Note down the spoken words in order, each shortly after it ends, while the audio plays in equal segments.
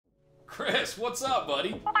Chris, what's up,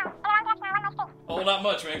 buddy? Oh, not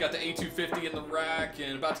much, man. Got the A250 in the rack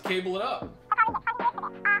and about to cable it up.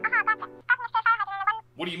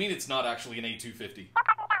 What do you mean it's not actually an A250?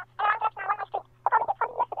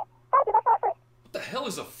 What the hell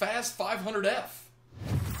is a FAS 500F?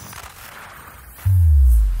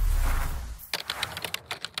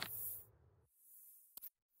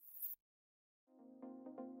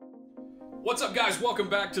 What's up, guys? Welcome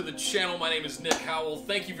back to the channel. My name is Nick Howell.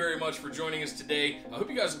 Thank you very much for joining us today. I hope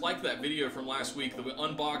you guys liked that video from last week, the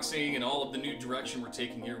unboxing and all of the new direction we're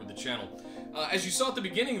taking here with the channel. As you saw at the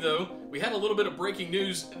beginning, though, we had a little bit of breaking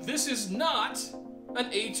news. This is not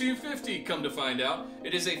an A250, come to find out.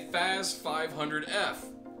 It is a FAS 500F.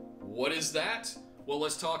 What is that? Well,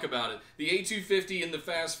 let's talk about it. The A250 and the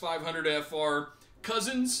FAS 500F are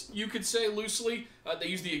cousins, you could say loosely. They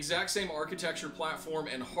use the exact same architecture, platform,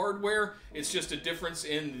 and hardware. It's just a difference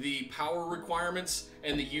in the power requirements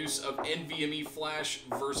and the use of NVMe flash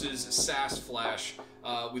versus SAS flash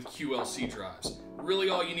with QLC drives. Really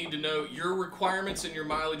all you need to know, your requirements and your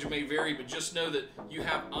mileage may vary, but just know that you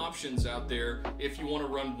have options out there if you want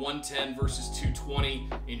to run 110 versus 220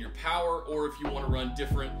 in your power, or if you want to run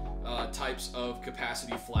different types of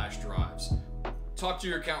capacity flash drives. Talk to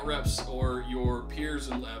your account reps or your peers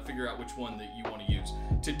and figure out which one that you want to use.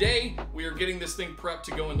 Today, we are getting this thing prepped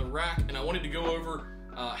to go in the rack, and I wanted to go over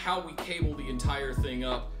how we cable the entire thing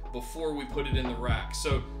up before we put it in the rack.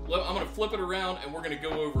 So I'm going to flip it around, and we're going to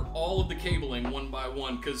go over all of the cabling one by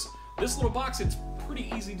one, because this little box, it's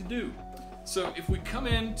pretty easy to do. So if we come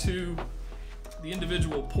into the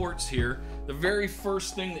individual ports here, the very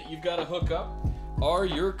first thing that you've got to hook up are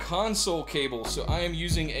your console cables. So I am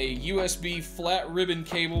using a USB flat ribbon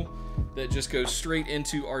cable that just goes straight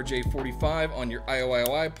into RJ45 on your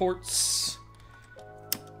IOIOI ports.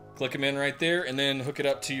 Click them in right there and then hook it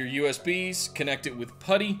up to your USBs, connect it with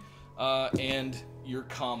putty and your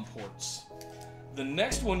COM ports. The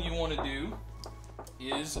next one you want to do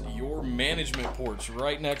is your management ports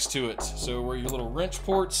right next to it. So where your little wrench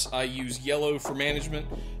ports, I use yellow for management.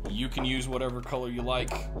 You can use whatever color you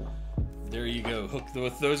like. There you go. Hook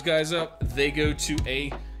those guys up. They go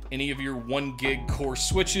to any of your 1 gig core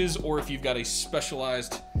switches, or if you've got a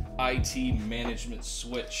specialized IT management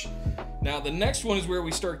switch. Now the next one is where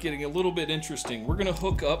we start getting a little bit interesting. We're going to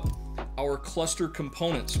hook up our cluster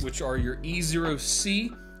components, which are your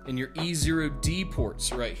E0C and your E0D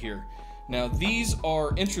ports right here. Now these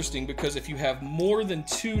are interesting because if you have more than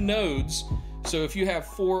 2 nodes, so if you have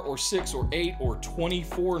 4 or 6 or 8 or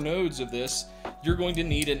 24 nodes of this, you're going to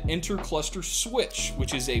need an intercluster switch,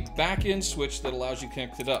 which is a back-end switch that allows you to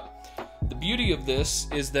connect it up. The beauty of this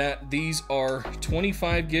is that these are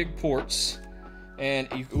 25 gig ports, and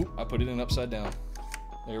I put it in upside down.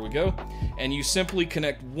 There we go. And you simply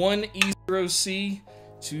connect one E0C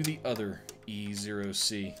to the other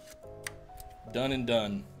E0C. Done and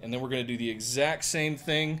done. And then we're going to do the exact same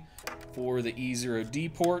thing for the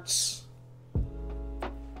E0D ports.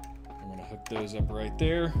 I'm going to hook those up right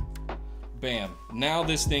there. Bam. Now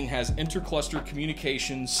this thing has intercluster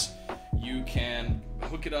communications. You can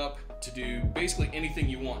hook it up to do basically anything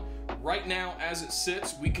you want. Right now, as it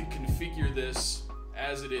sits, we could configure this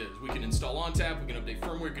as it is. We can install ONTAP, we can update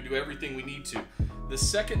firmware, we can do everything we need to. The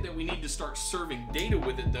second that we need to start serving data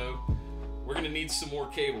with it, though, we're going to need some more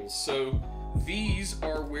cables. So these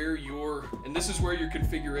are where and this is where your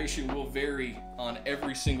configuration will vary on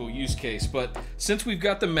every single use case. But since we've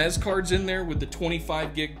got the MES cards in there with the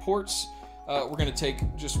 25 gig ports, we're going to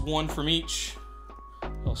take just one from each.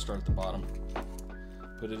 I'll start at the bottom.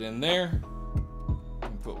 Put it in there.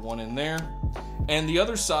 And put one in there. And the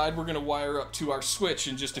other side we're going to wire up to our switch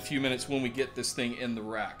in just a few minutes when we get this thing in the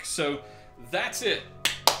rack. So that's it.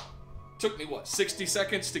 Took me, what, 60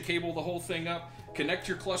 seconds to cable the whole thing up. Connect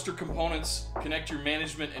your cluster components, connect your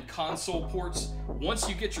management and console ports. Once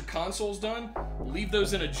you get your consoles done, leave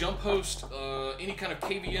those in a jump host, any kind of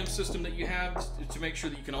KVM system that you have to make sure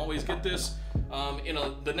that you can always get this. In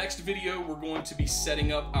the next video, we're going to be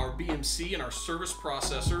setting up our BMC and our service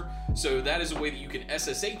processor. So that is a way that you can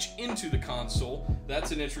SSH into the console.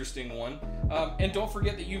 That's an interesting one. And don't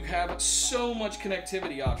forget that you have so much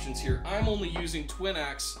connectivity options here. I'm only using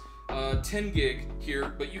Twinax 10 gig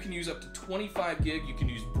here, but you can use up to 25 gig. You can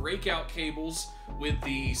use breakout cables with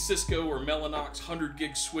the Cisco or Mellanox 100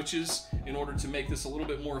 gig switches in order to make this a little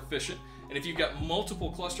bit more efficient. And if you've got multiple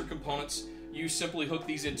cluster components, you simply hook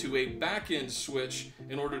these into a back-end switch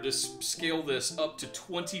in order to scale this up to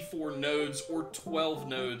 24 nodes or 12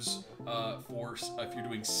 nodes if you're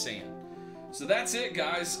doing SAN. So that's it,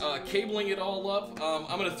 guys. Cabling it all up.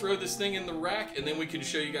 I'm going to throw this thing in the rack, and then we can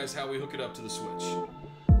show you guys how we hook it up to the switch.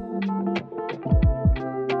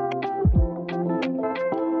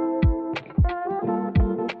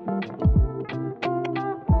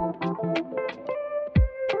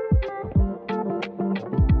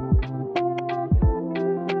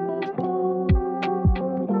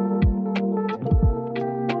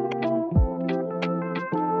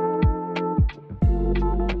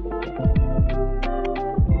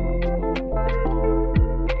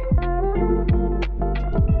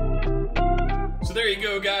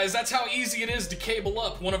 easy it is to cable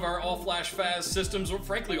up one of our all-flash FAS systems, or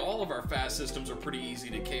frankly all of our FAS systems are pretty easy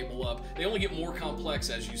to cable up. They only get more complex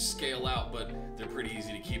as you scale out, but they're pretty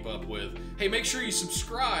easy to keep up with. Hey, make sure you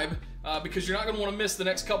subscribe because you're not going to want to miss the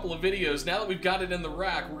next couple of videos. Now that we've got it in the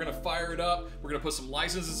rack, we're going to fire it up, we're going to put some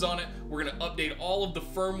licenses on it, we're going to update all of the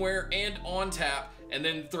firmware and ONTAP, and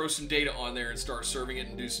then throw some data on there and start serving it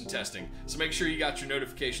and do some testing. So make sure you got your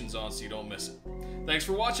notifications on so you don't miss it. Thanks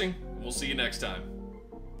for watching, and we'll see you next time.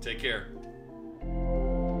 Take care.